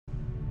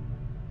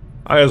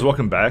Hi guys,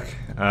 welcome back.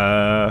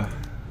 I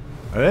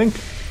think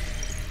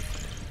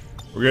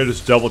we're gonna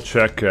just double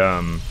check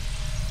some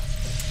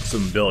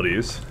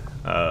abilities.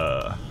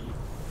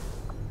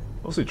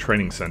 Mostly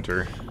training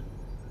center.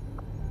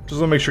 Just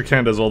want to make sure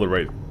Ken does all the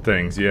right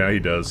things. Yeah, he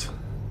does.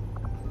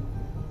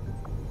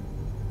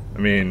 I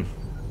mean,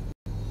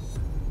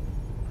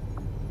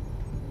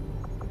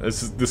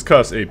 this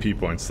costs AP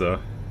points though.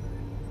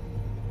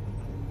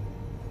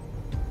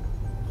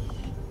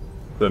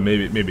 So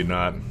maybe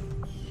not.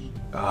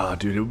 Ah,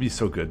 dude, it would be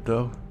so good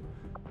though.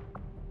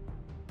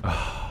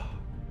 Ah,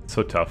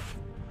 so tough.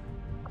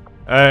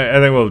 I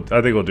think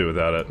we'll do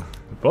without it.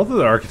 Both of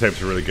the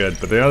archetypes are really good,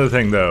 but the other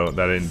thing though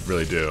that I didn't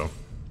really do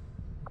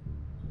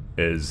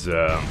is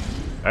I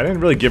didn't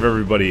really give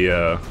everybody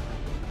their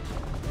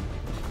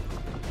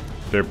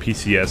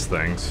PCS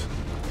things.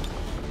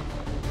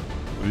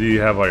 Do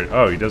you have like?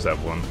 Oh, he does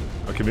have one.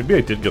 Okay, maybe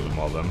I did give them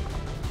all then.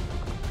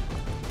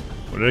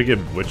 What did I give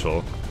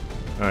Witchell?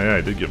 Oh yeah,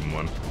 I did give him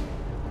one.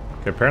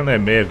 Okay, apparently I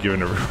may have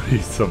given everybody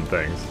some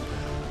things.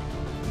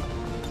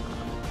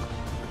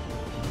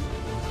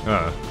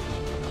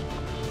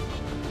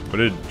 What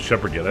did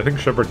Shepard get? I think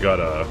Shepard got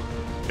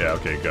yeah,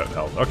 okay, got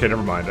health. Okay,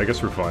 never mind. I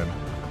guess we're fine.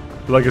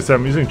 But like I said,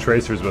 I'm using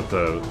tracers with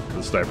the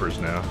snipers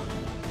now.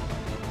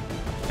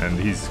 And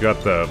he's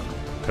got the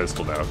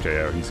pistol now. Okay,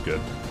 yeah, he's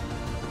good.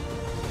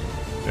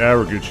 Yeah,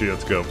 we're Gucci,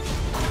 let's go.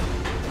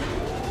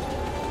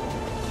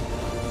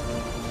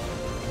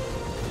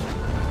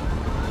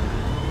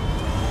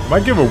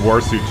 Might give a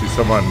warsuit to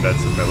someone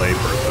that's a melee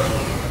person.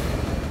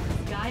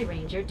 Sky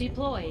Ranger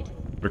deployed.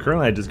 But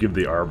currently I just give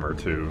the armor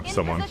to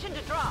someone.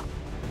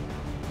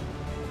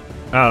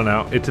 I don't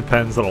know, it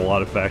depends on a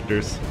lot of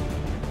factors.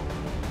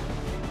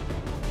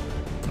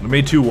 I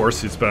made 2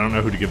 warsuits, but I don't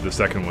know who to give the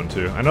second one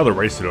to. I know the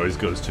race suit always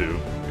goes to,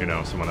 you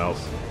know, someone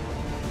else.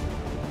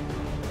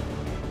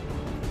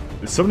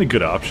 There's so many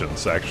good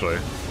options, actually.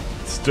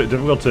 It's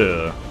difficult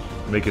to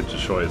make a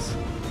choice.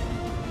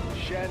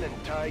 Shen and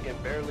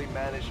Tygan barely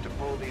managed to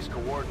pull these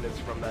coordinates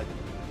from that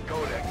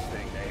codex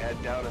thing they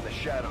had down in the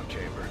shadow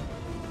chamber.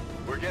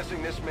 We're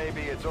guessing this may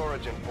be its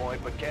origin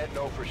point, but can't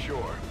know for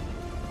sure.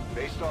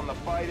 Based on the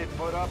fight it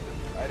put up,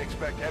 I'd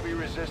expect heavy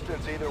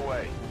resistance either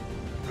way.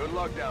 Good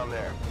luck down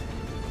there.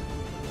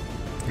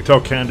 You can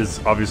tell Kand is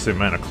obviously a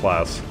man of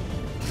class.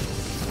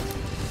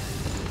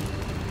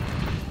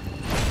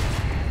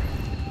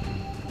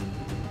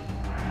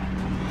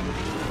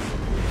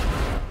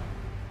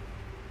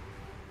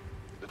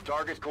 The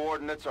target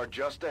coordinates are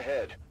just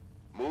ahead.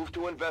 Move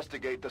to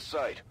investigate the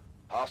site.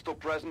 Hostile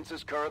presence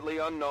is currently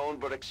unknown,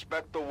 but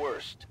expect the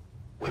worst.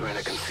 We're in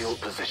a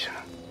concealed position.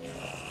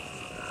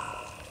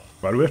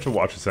 Why do we have to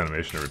watch this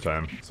animation every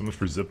time? So much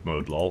for zip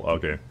mode, lol.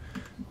 Okay.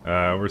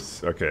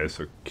 Okay,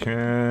 so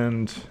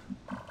Kand...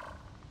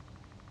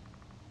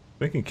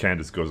 Thinking Kand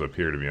just goes up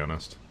here, to be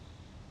honest.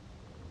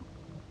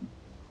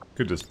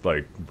 Could just,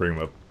 like, bring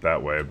him up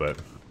that way, but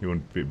he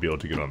wouldn't be able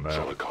to get on that.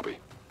 Solid copy.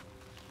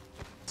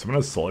 Someone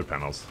has solar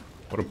panels.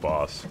 What a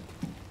boss.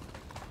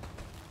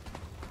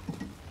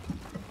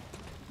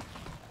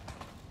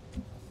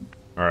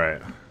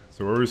 Alright,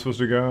 so where are we supposed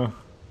to go?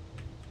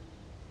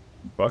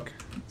 Fuck.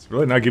 It's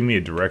really not giving me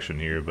a direction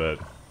here, but...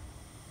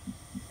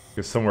 I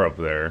guess somewhere up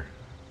there.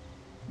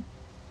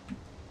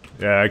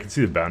 Yeah, I can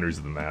see the boundaries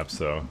of the map,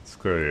 so it's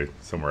clearly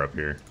somewhere up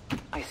here.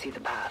 I see the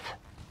path.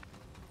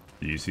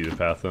 Do you see the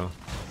path, though?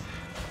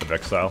 Of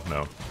exile?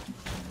 No.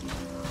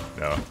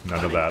 No,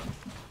 none of that.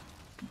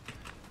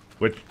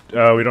 Which,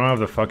 we don't have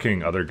the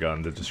fucking other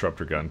gun, the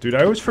disruptor gun. Dude,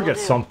 I always forget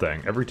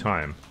something, every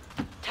time.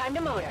 Time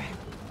to motor.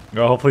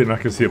 Well, hopefully I'm not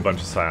gonna see a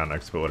bunch of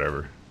psionics, but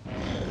whatever.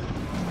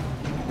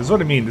 This is what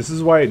I mean, this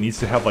is why it needs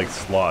to have, like,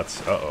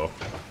 slots. Uh-oh.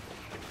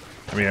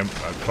 I mean,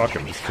 fuck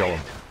him, just kill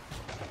him.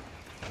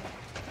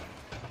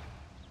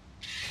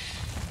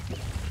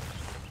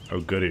 Oh,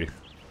 goody.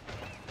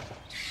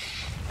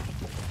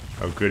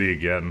 Oh, goody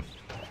again.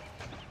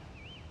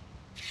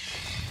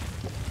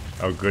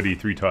 Oh, goody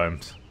 3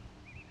 times.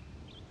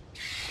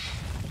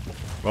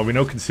 Well, we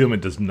know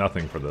concealment does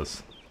nothing for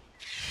this.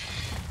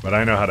 But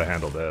I know how to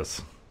handle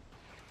this.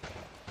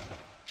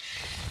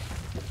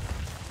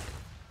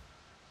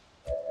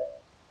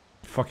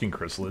 Fucking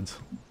chrysalids.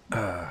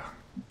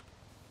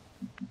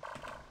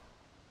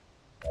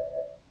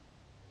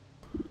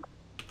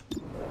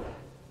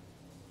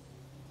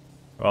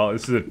 Well,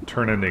 this is a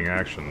turn-ending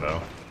action, though.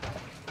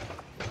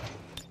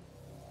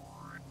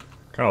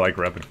 Kind of like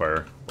rapid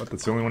fire. What?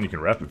 That's the only one you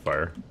can rapid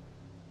fire.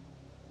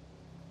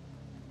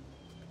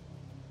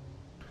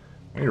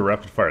 I need to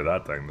rapid fire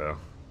that thing, though.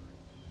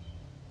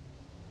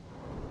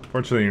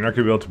 Fortunately, you're not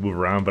going to be able to move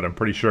around, but I'm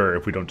pretty sure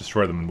if we don't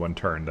destroy them in 1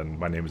 turn, then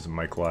my name is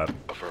Mike Latt.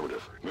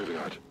 Affirmative. Moving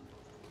out.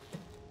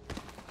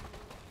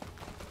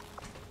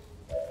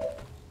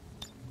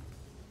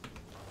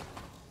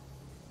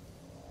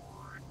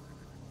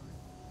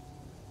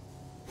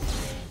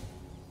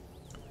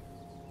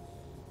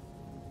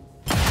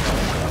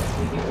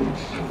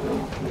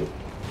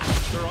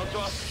 They're on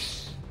top.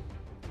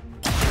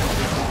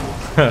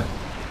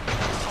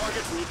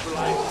 Target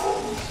neutralized.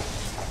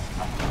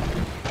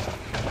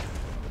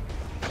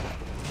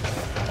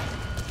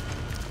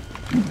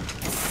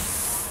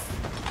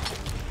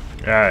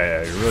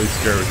 Yeah, you're really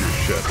scared with your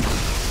shit.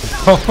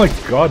 Oh my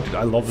god, dude,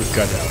 I love this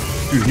guy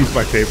now. Dude, he's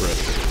my favorite.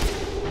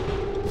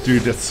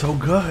 Dude, that's so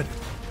good.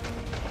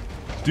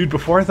 Dude,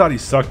 before I thought he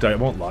sucked, I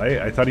won't lie.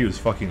 I thought he was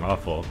fucking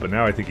awful, but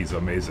now I think he's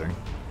amazing.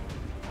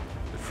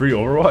 Free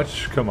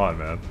Overwatch? Come on,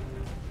 man.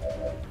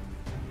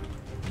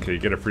 Okay, you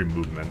get a free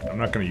movement. I'm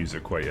not gonna use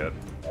it quite yet.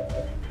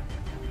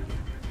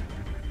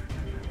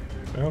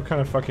 What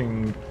kind of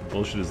fucking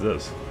bullshit is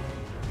this?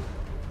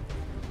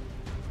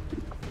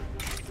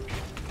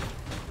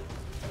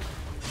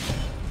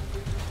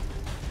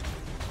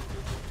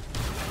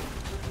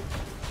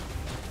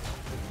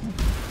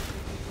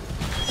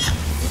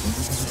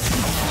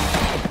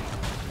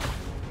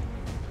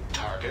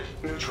 Target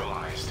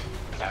neutralized.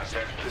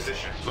 Asset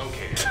position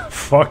located.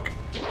 Fuck.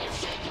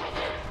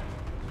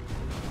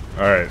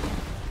 Alright.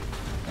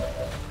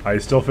 I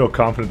still feel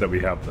confident that we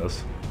have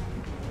this.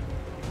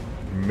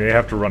 May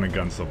have to run and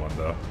gun someone,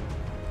 though.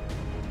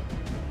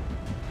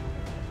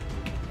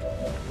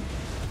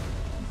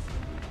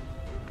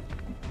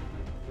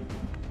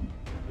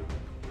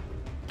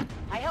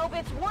 I hope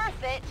it's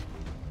worth it.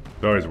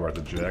 It's always worth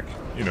it, Jack.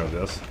 You know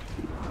this.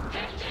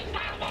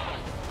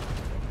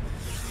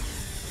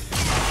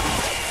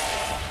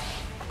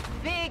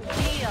 Big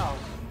deal.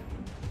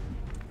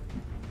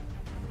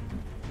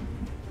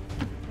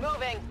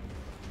 Moving.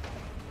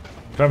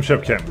 Time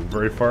Ship can't move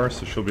very far,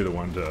 so she'll be the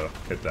one to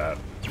hit that.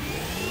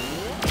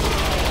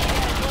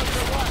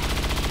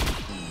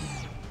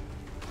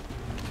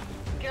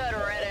 Good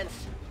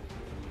riddance.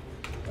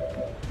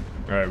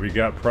 Alright, we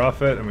got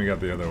Prophet and we got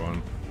the other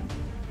one.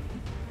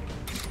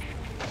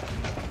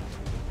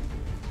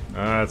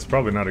 It's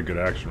probably not a good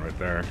action right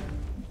there.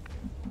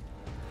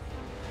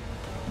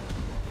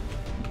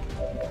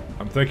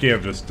 I'm thinking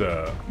of just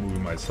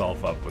moving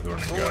myself up with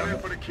running gun.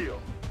 For the kill.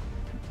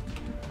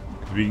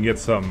 We can get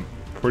some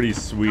pretty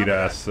sweet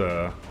ass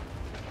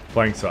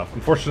flanks off.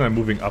 Unfortunately, I'm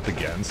moving up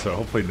again, so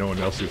hopefully no one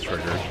else gets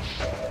triggered.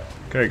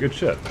 Okay, good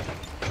shit.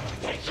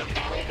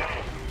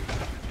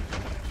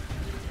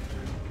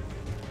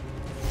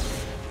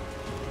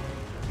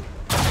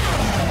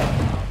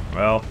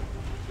 Well,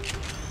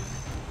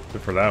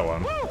 good for that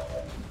one.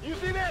 You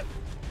see that?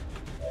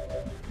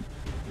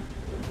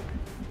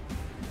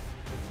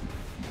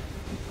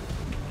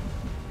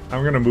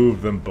 I'm gonna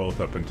move them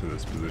both up into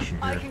this position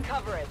I here. can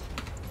cover it.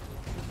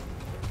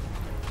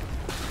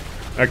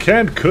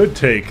 Could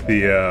take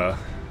the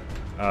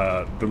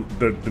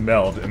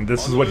meld, and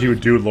this is what he would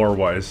do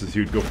lore-wise, is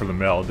he would go for the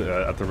meld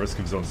at the risk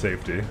of his own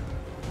safety.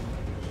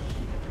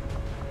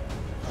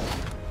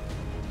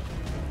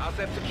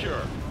 Asset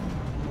secure.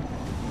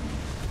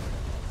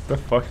 What the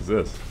fuck is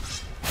this?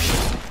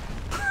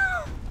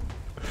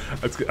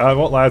 I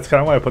won't lie, it's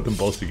kind of why I put them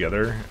both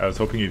together. I was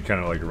hoping you'd kind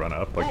of like run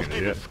up like an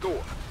idiot.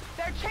 Score.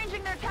 They're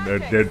changing their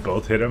tactics. They'd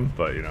both hit him,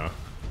 but you know.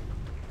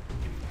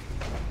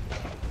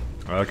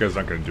 Well, that guy's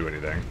not going to do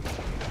anything.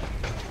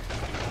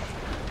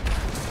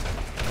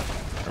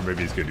 Or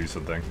maybe he's going to do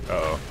something.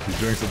 Uh-oh, he's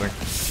doing something.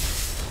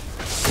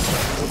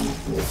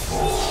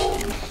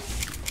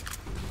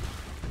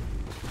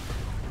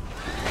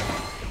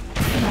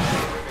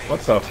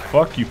 What the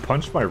fuck? You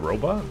punched my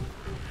robot?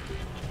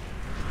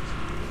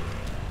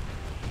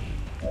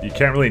 You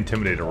can't really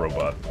intimidate a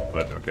robot,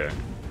 but okay.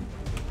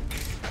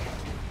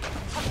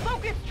 A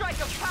focus strike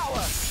of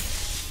power.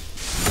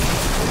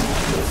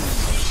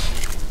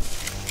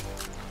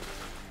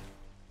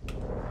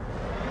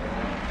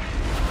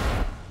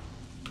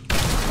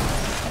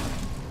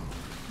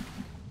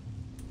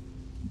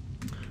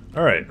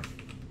 All right.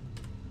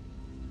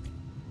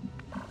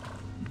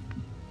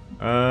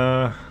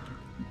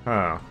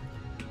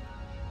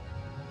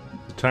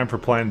 Time for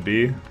plan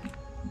B.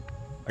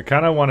 I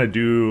kind of want to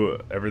do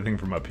everything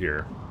from up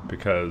here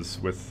because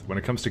when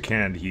it comes to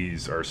Canned,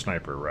 he's our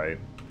sniper, right?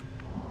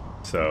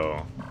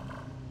 So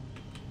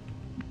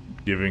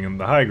giving him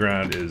the high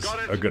ground is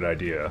a good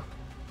idea.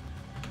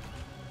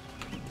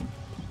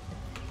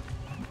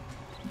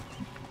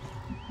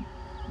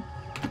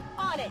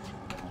 On it.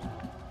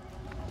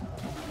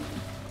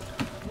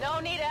 No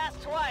need to ask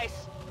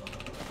twice.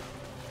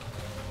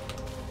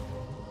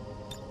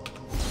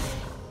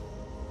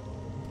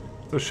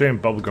 It's a shame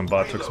Bubblegum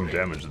Bot took some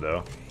damage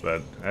though,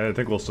 but I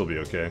think we'll still be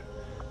okay.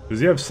 Does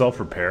he have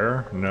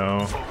self-repair?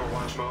 No.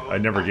 I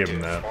never gave him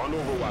that. On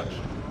Overwatch.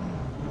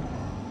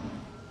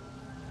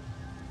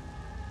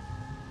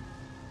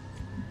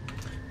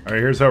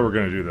 Alright, here's how we're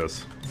gonna do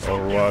this.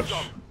 Overwatch,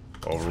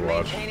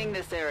 Overwatch, Maintaining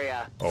this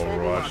area.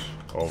 Overwatch,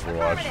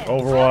 Overwatch,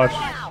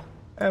 Overwatch,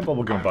 and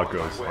Bubblegum Bot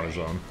goes on his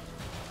own.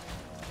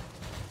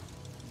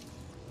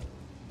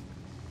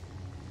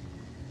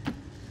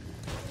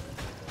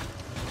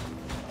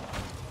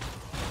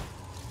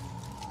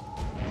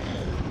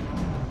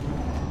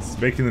 It's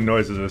making the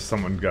noise as if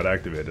someone got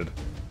activated.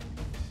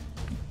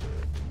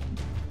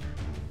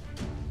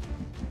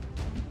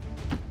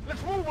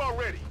 Let's move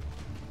already.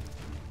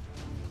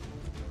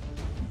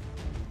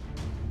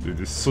 Dude,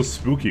 this is so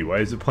spooky. Why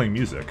is it playing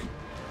music?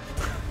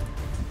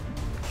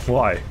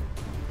 Why?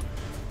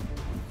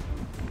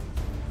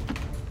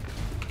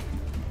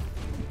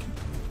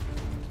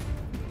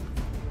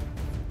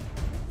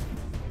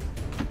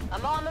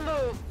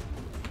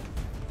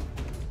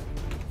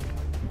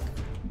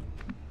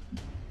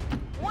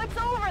 What's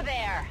over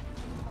there?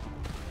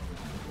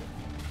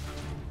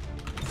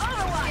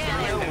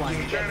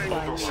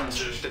 Overwatch!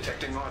 Sensors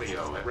detecting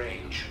audio at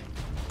range.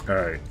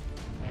 Alright.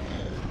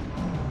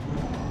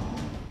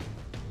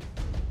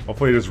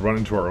 Hopefully just run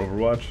into our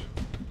Overwatch.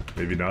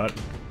 Maybe not.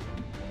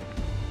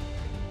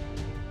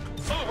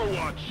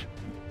 Overwatch!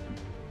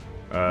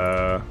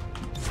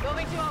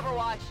 Moving to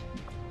Overwatch.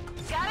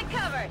 Got it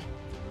covered.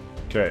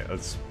 Okay,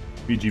 let's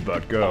BG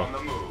bot go. On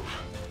the move.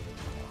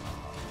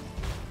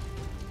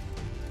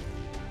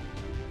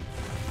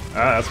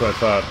 Ah, that's what I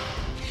thought.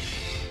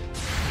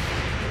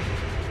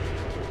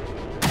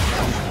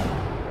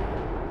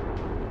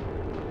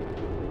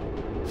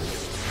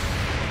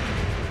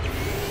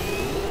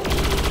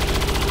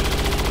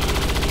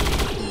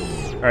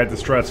 Alright, the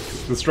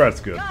strat's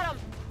good. Got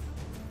him.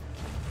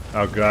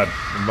 Oh god,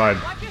 never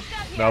mind. Watch your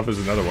step here. Now there's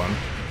another one.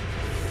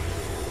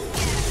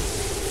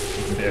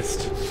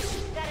 Missed.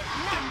 That is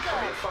not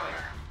good.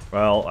 Fire.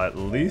 Well, at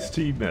least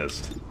he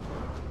missed.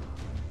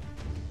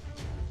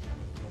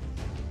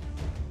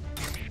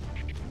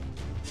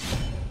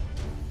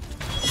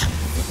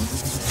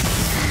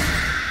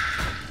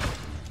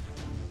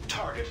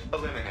 Target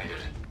eliminated.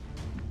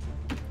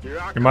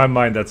 In my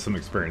mind, that's some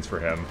experience for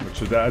him,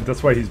 which is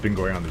that's why he's been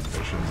going on these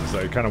missions. Is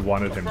I kind of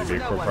wanted him to be a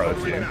core part of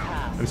the team.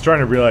 And he's trying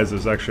to realize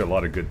there's actually a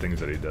lot of good things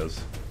that he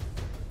does.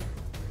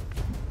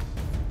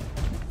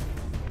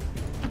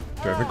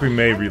 Okay, I think we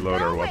may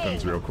reload our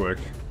weapons real quick.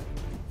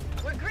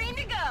 We're green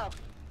to go.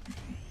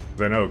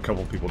 'Cause I know a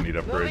couple people need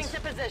Moving upgrades.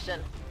 to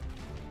position.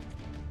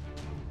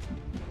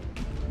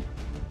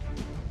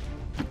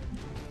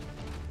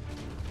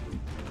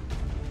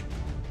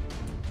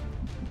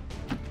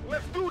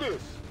 Let's do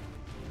this!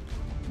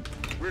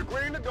 We're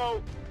green to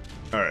go.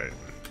 Alright.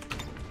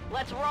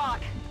 Let's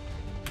rock.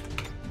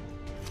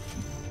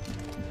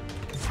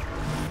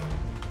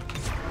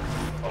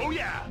 Oh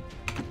yeah!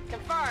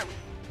 Confirmed.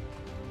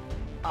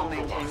 I'll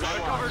maintain Got it my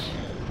covered. watch.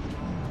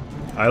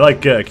 I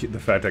like the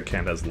fact that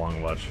Kent has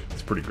long watch.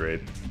 It's pretty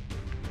great.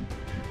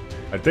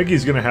 I think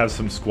he's gonna have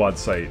some squad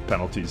sight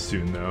penalties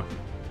soon, though.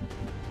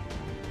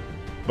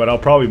 But I'll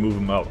probably move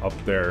him up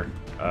there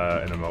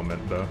in a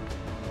moment, though.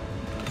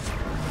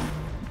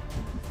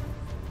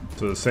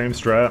 So the same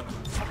strat.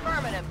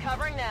 Affirmative.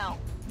 Covering now.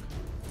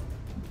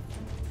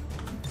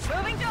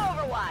 Moving to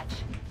Overwatch.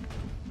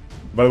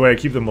 By the way, I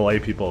keep the melee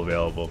people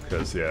available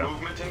because, yeah.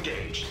 Movement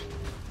engaged.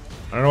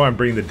 I don't know why I'm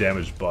bringing the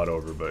damaged bot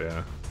over, but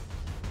yeah.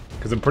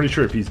 Because I'm pretty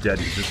sure if he's dead,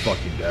 he's just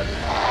fucking dead.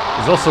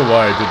 It's also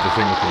why I did the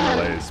thing with the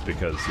melees,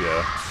 because,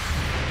 yeah.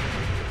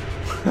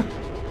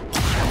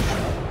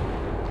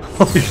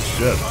 Holy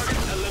shit. Target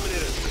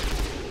eliminated.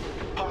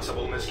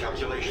 Possible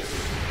miscalculation.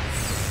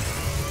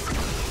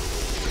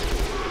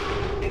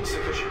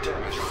 Insufficient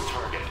damage on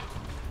target.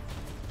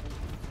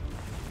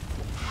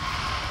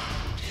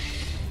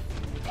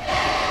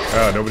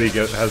 Oh, nobody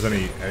has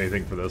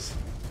anything for this.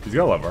 He's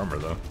got a lot of armor,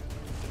 though.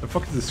 The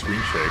fuck is this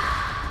screen shake?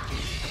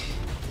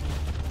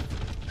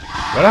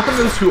 What happened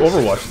to those two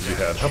Overwatches we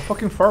had? How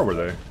fucking far were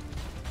they?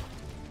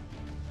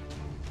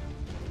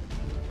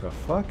 The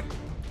fuck?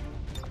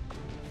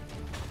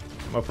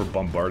 I'm up for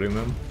bombarding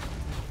them.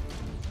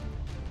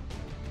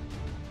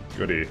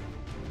 Goody.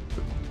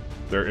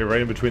 They're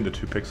right in between the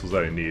two pixels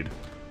that I need.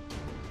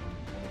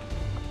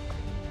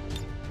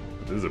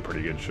 This is a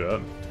pretty good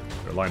shot.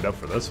 They're lined up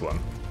for this one.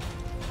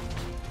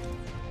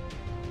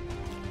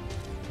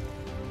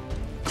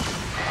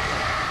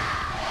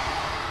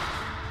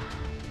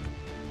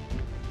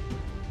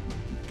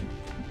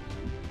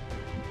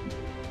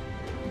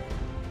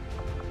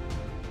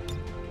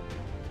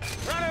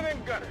 Running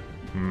and gunning.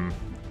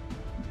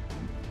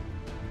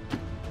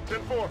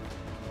 10-4.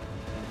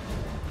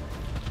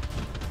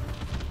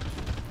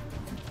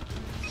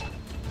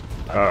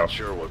 I'm Oh. not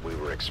sure what we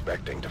were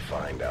expecting to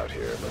find out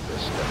here, but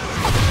this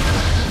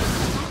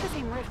Not the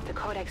same rift the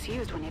Codex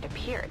used when it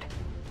appeared.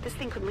 This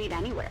thing could lead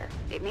anywhere.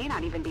 It may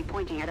not even be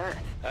pointing at Earth.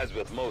 As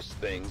with most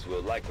things,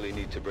 we'll likely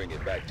need to bring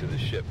it back to the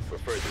ship for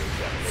further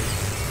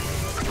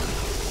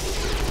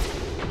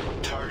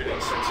examination. Targeting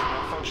sensor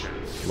malfunction.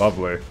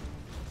 Lovely.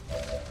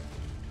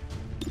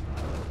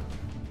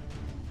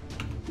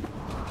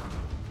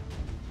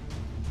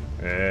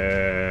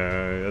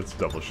 And let's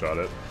double shot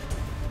it.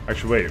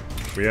 Actually, wait.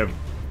 We have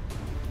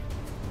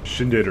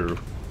Shinderu.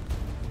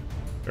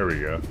 There we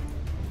go.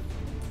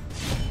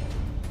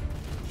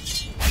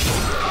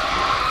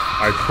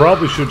 I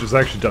probably should have just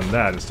actually done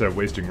that instead of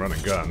wasting run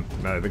and gun.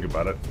 Now that I think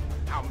about it.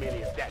 How many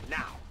is that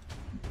now?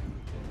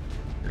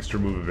 Extra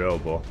move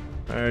available.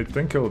 I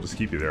think it'll just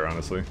keep you there,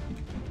 honestly.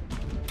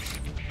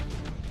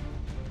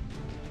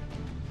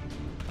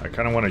 I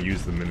kind of want to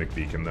use the Mimic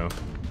Beacon, though.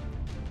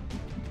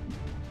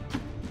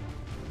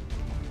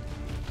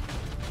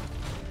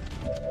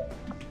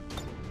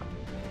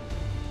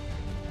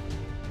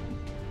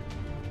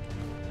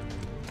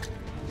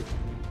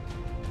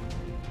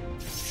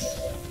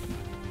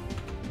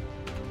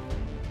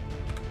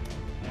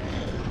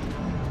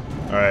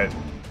 Alright.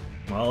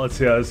 Well, let's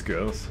see how this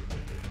goes.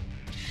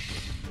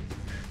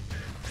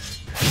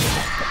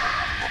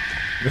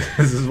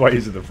 This is why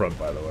he's in the front,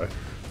 by the way.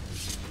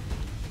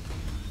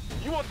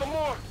 want some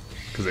more?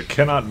 Because it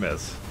cannot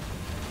miss.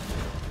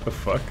 The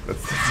fuck?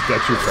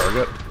 That's your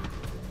target?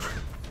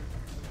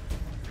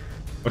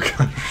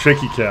 Okay,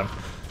 shaky cam.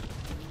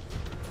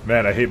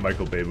 Man, I hate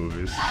Michael Bay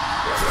movies.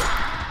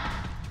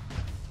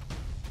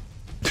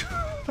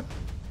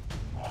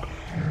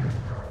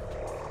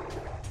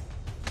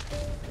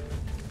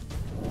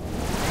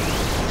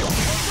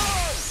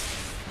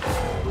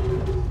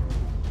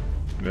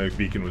 The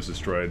beacon was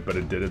destroyed, but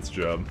it did its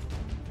job.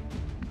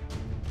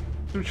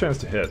 No chance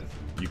to hit.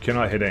 You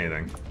cannot hit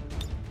anything.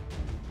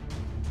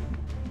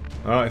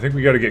 I think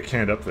we gotta get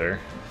canned up there.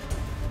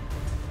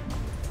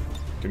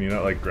 Can you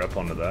not, like, grep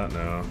onto that?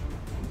 No.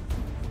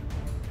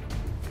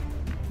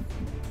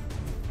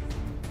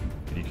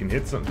 You can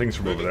hit some things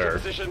from over there.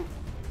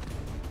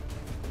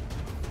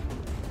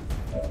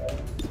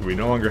 We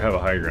no longer have a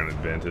high ground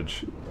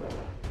advantage.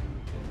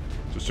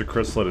 Just a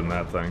chrysalid in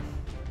that thing.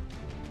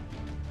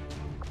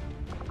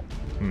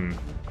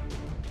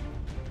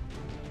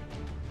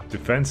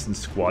 Defense and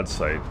squad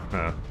sight.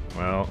 Huh.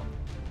 Well,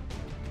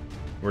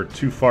 we're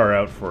too far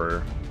out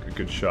for a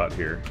good shot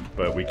here,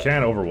 but we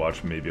can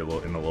overwatch maybe in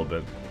a little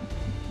bit.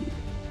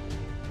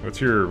 What's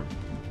your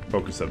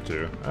focus up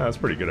to? That's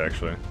pretty good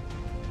actually.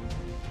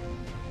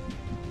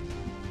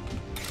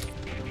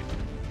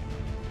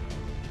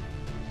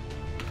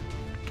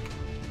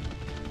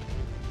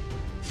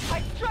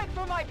 I strike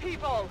for my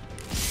people.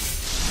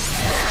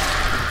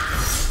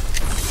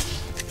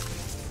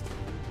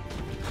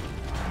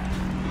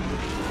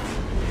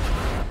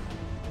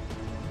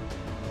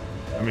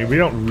 I mean, we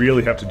don't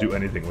really have to do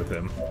anything with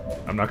him.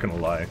 I'm not gonna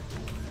lie.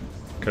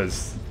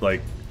 Because,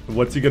 like,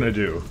 what's he gonna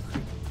do?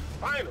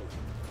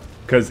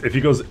 Because if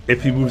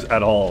he moves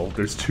at all,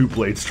 there's two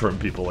Bladestorm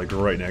people, like,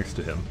 right next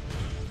to him.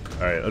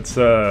 Alright,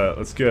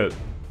 let's get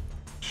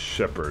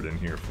Shepard in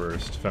here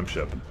first.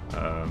 Femshep.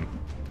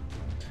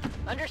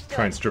 Understood.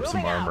 Try and strip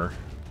some Moving out. armor.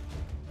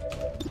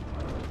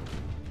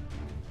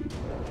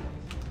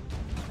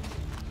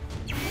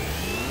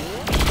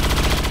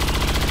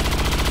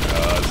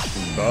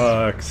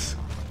 Sucks.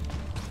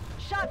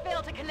 Shot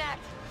failed to connect.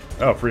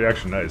 Oh, free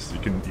action, nice. You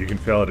can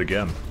fail it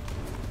again.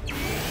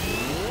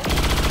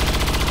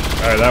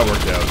 Alright, that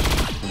worked out.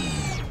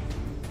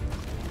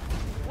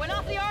 Went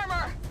off the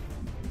armor.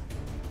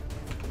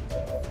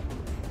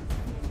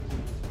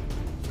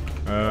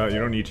 You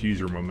don't need to use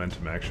your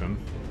momentum action.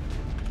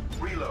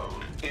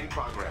 Reload in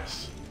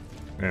progress.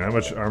 And how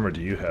much armor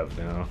do you have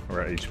now?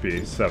 Or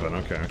HP? 7,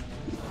 okay.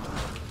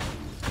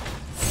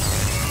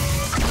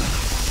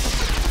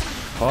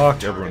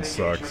 Fuck, everyone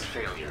sucks.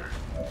 Failure.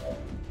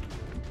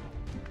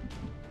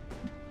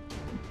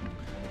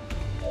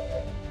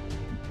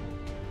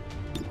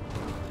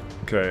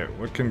 Okay,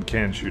 what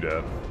can shoot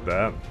at?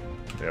 That?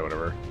 Yeah,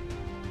 whatever.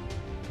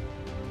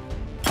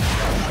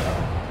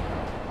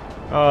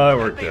 Oh, that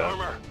worked out.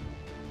 Armor.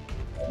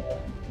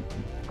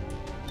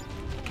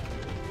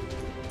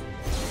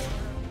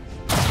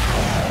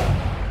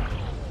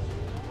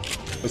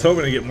 I was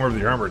hoping to get more of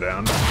the armor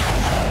down.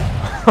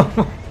 Oh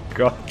my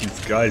god,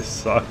 these guys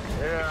suck.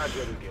 Yeah, I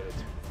didn't get it.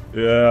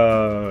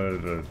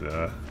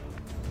 Yeah.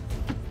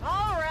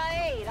 All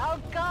right, I'll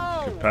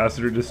go.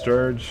 Capacitor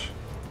discharge.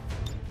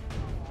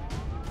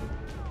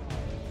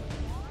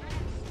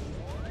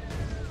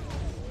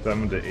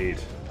 Seven to 8.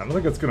 I don't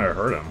think it's gonna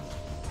hurt him.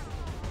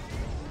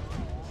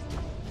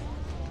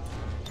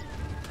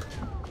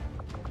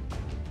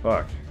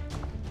 Fuck.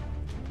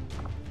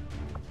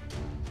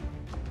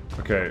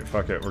 Okay,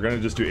 fuck it. We're gonna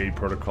just do 8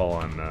 protocol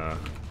on, God,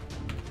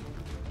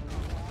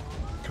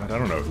 I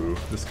don't know who.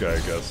 This guy, I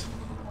guess.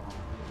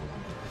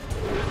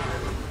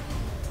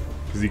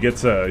 Because he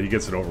gets an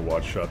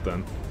Overwatch shot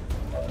then.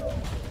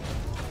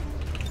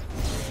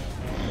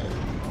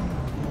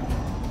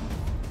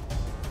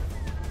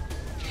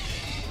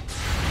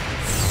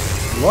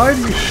 Why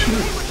do you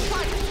shoot?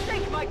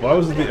 Why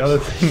was it the other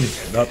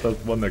thing, not the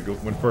one that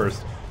went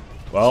first?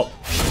 Well,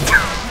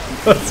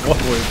 that's one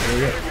way of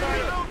doing it.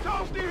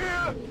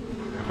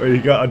 Oh,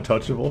 you got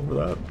untouchable for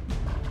that?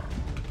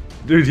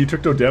 Dude, he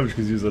took no damage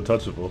because he was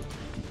untouchable.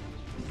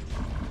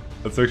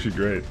 That's actually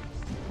great.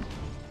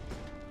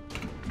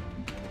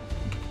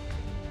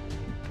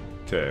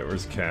 Okay,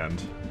 where's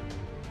canned?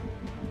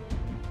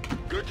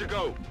 Good to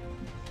go.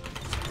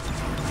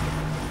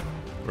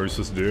 What are we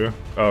supposed to do?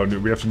 Oh,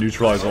 we have to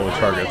neutralize all the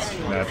targets,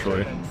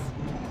 naturally.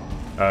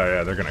 Oh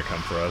yeah, they're gonna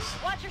come for us.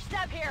 Watch your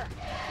step here.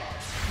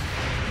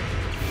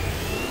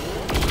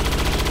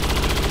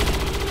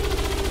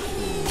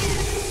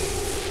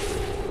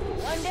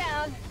 One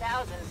down,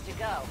 thousands to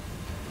go.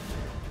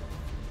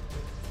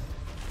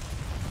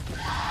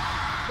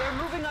 They're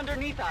moving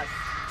underneath us.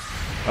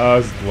 Oh,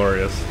 this is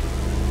glorious.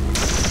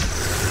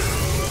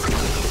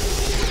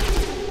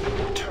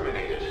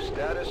 Terminated.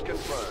 Status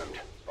confirmed.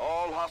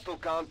 All hostile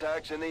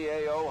contacts in the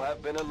AO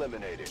have been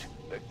eliminated.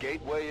 The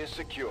gateway is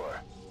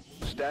secure.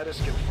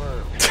 Status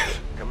confirmed.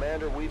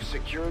 Commander, we've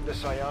secured the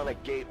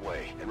psionic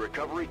gateway, and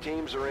recovery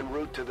teams are en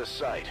route to the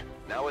site.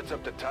 Now it's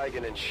up to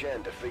Taigen and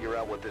Shen to figure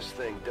out what this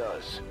thing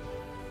does.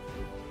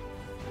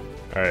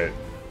 Alright.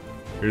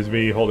 Here's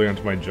me holding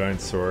onto my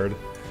giant sword.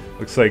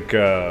 Looks like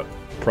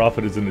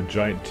Prophet is in a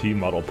giant T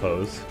model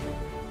pose.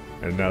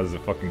 And now there's a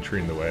fucking tree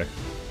in the way.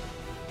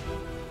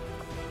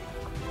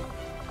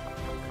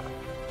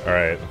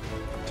 Alright.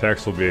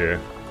 Text will be...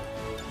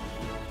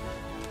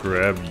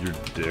 grab your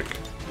dick.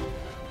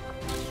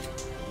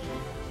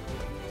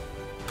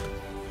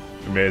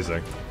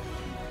 Amazing.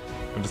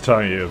 I'm just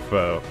telling you, if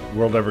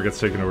world ever gets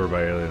taken over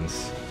by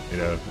aliens, you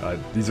know,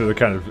 these are the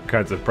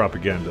kinds of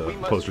propaganda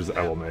posters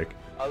I will make.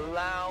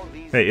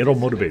 Hey, it'll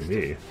motivate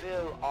me.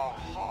 Fill our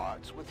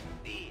hearts with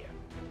fear.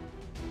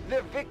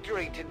 The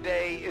victory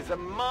today is a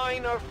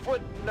minor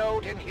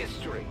footnote in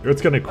history. You know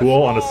what's kind of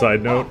cool on a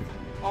side note?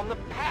 On the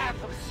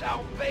path of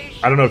salvation.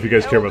 I don't know if you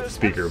guys care about the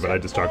speaker, but I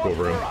just talk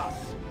over him.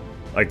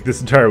 Like,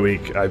 this entire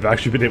week, I've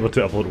actually been able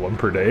to upload one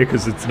per day,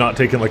 because it's not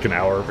taking like an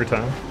hour every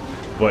time.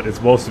 But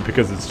it's mostly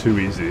because it's too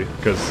easy,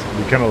 because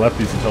we kind of left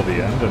these until the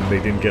end, and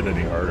they didn't get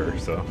any harder,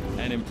 so.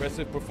 An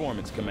impressive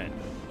performance, Commander.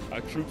 Our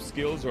troops'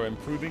 skills are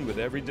improving with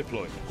every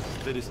deployment.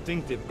 The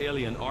distinctive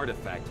alien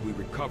artifact we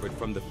recovered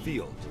from the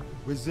field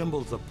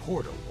resembles a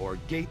portal or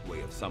gateway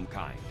of some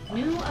kind.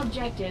 New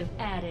objective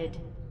added.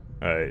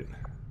 Alright.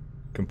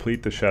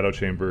 Complete the shadow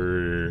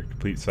chamber,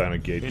 complete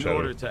psionic gate In shadow.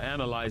 order to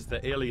analyze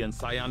the alien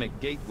psionic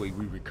gateway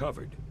we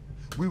recovered,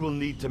 we will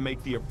need to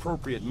make the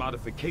appropriate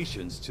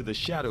modifications to the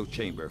shadow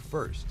chamber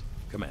first,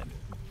 Commander.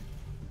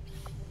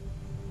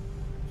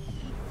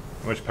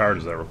 How much power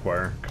does that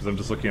require? Because I'm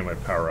just looking at my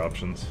power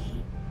options.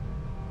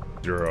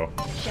 0.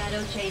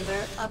 Shadow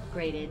chamber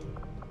upgraded.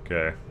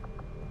 Okay.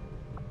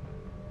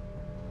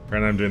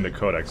 Apparently I'm doing the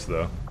codex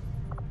though.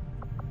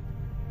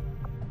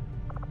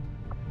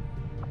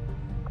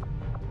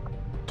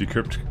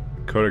 Decrypt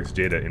codex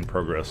data in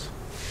progress.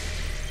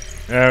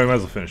 Yeah, we might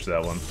as well finish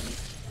that one.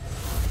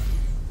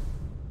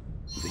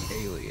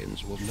 The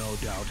aliens will no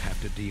doubt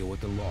have to deal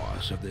with the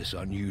loss of this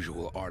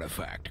unusual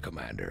artifact,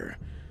 Commander.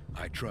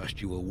 I trust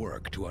you will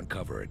work to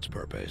uncover its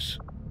purpose.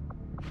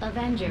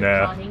 Avenger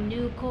Nah. plotting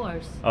new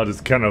course. I'll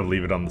just kind of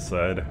leave it on the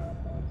side.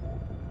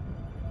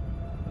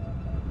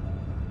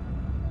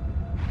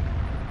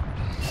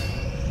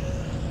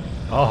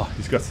 Oh,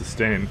 he's got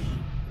sustain.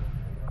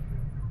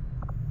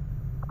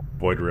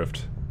 Void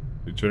Rift.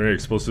 Generate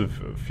explosive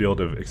field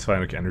of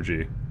psionic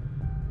energy.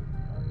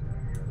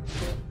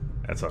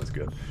 That sounds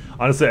good.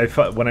 Honestly,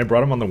 when I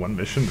brought him on the one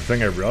mission, the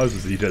thing I realized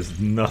is he does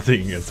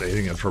nothing against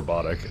anything that's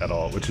robotic at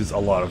all, which is a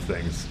lot of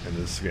things in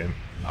this game.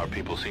 Our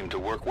people seem to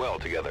work well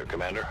together,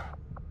 Commander.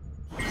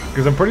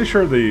 Because I'm pretty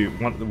sure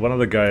one of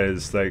the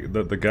guys, like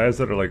the guys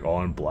that are like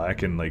all in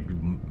black and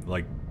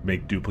like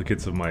make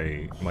duplicates of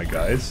my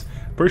guys,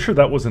 pretty sure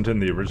that wasn't in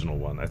the original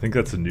one. I think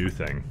that's a new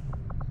thing.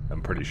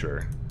 I'm pretty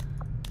sure.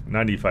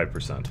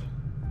 95%.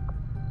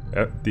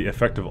 The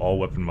effect of all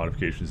weapon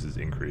modifications is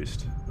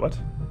increased. What?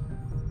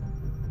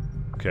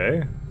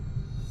 Okay.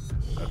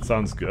 That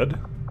sounds good.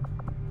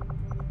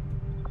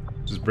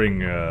 Just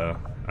bring, I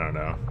don't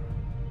know.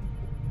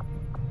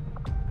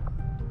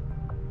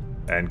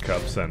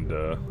 Handcuffs and,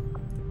 I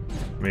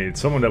mean,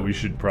 it's someone that we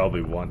should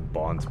probably want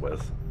bonds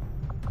with.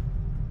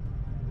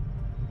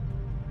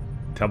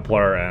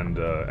 Templar and,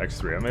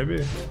 X3,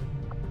 maybe?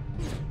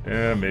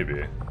 Yeah,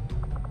 maybe.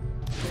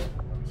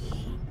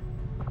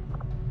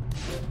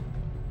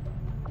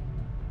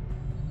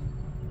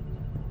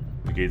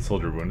 Negate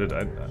soldier wounded?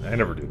 I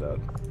never do that.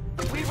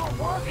 We will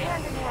work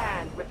hand in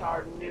hand with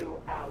our new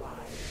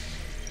allies.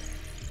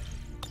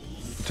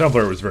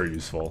 Templar was very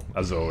useful,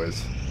 as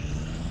always.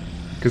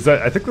 Because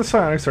I think the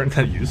psionics aren't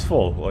that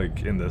useful,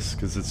 like, in this,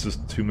 because it's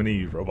just too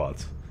many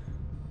robots.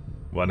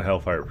 One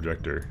Hellfire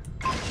projector.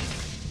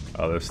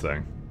 Oh, this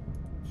thing.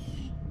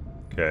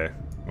 Okay,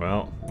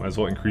 well, might as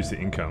well increase the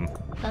income.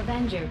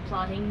 Avenger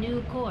plotting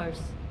new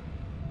course.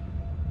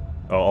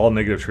 Oh, all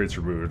negative traits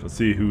removed. Let's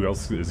see who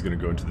else is going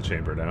to go into the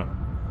chamber now.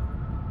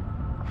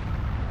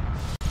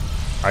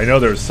 I know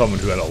there's someone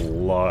who had a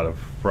lot of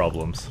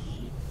problems.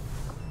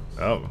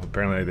 Oh,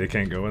 apparently they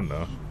can't go in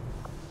though.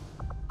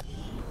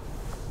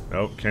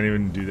 Nope, can't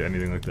even do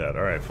anything like that.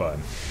 Alright, fine.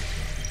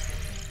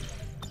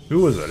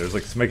 Who was it? It was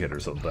like Smeghead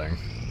or something.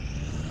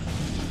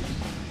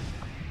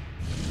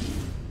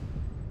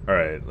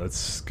 Alright,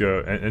 let's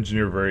go.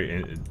 Engineer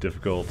very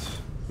difficult.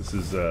 This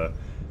is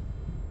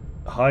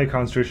high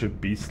concentration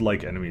of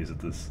beast-like enemies at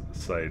this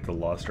site. The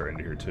Lost are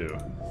into here too.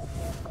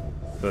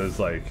 So it's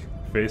like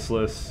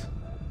Faceless,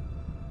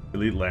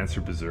 Elite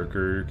Lancer,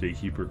 Berserker,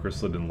 Gatekeeper,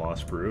 Chrysalid, and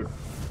Lost Brute.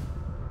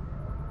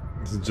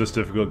 This is just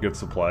difficult to get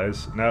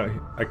supplies. Now,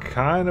 I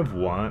kind of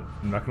want,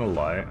 I'm not gonna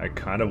lie, I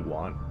kind of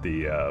want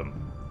the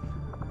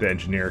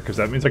engineer, because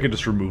that means I can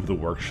just remove the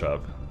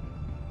workshop.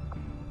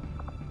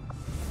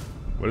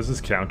 What is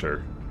this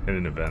counter in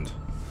an event?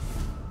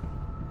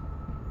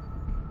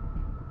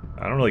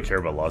 I don't really care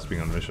about Lost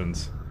being on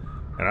missions.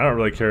 And I don't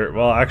really care,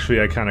 well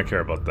actually I kind of care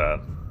about that.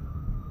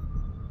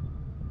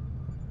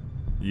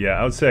 Yeah,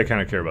 I would say I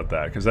kind of care about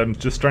that, because I'm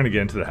just trying to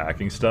get into the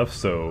hacking stuff,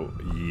 so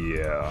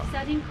yeah.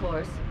 Setting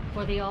course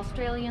for the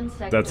Australian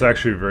sector. That's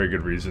actually a very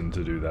good reason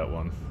to do that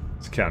one.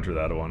 Let's counter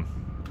that one.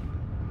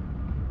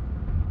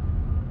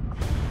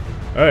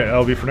 Alright,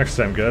 that'll be for next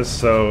time, guys.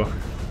 So,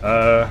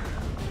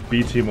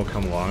 B team will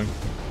come along.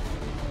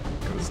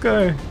 This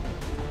guy,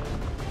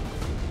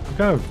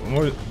 kind of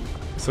more.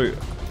 So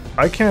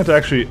I can't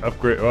actually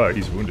upgrade. Oh,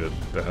 he's wounded.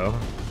 The hell?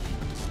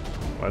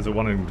 Why is it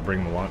wanting to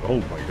bring him along? Oh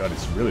my god,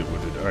 he's really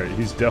wounded. All right,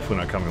 he's definitely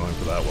not coming along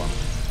for that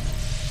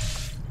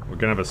one. We're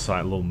gonna have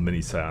a little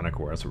mini psionic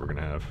war. That's what we're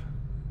gonna have.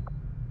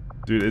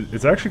 Dude,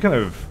 it's actually kind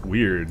of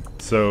weird.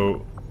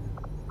 So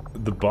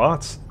the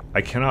bots I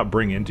cannot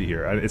bring into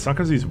here. It's not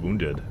because he's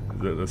wounded.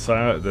 The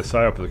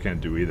psyop I can't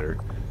do either.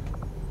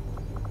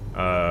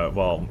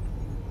 Well,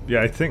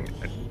 yeah, I think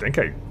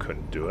I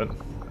couldn't do it.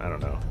 I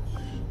don't know.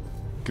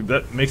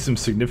 That makes him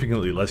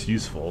significantly less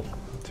useful,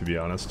 to be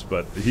honest.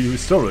 But he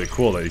was still really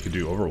cool that he could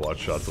do Overwatch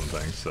shots and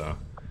things. So,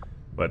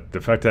 but the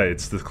fact that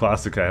it's the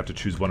classic, I have to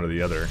choose one or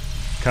the other,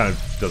 kind of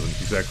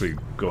doesn't exactly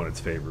go in its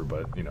favor.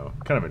 But you know,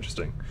 kind of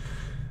interesting.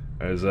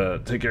 As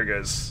take care,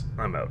 guys.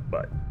 I'm out.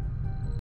 Bye.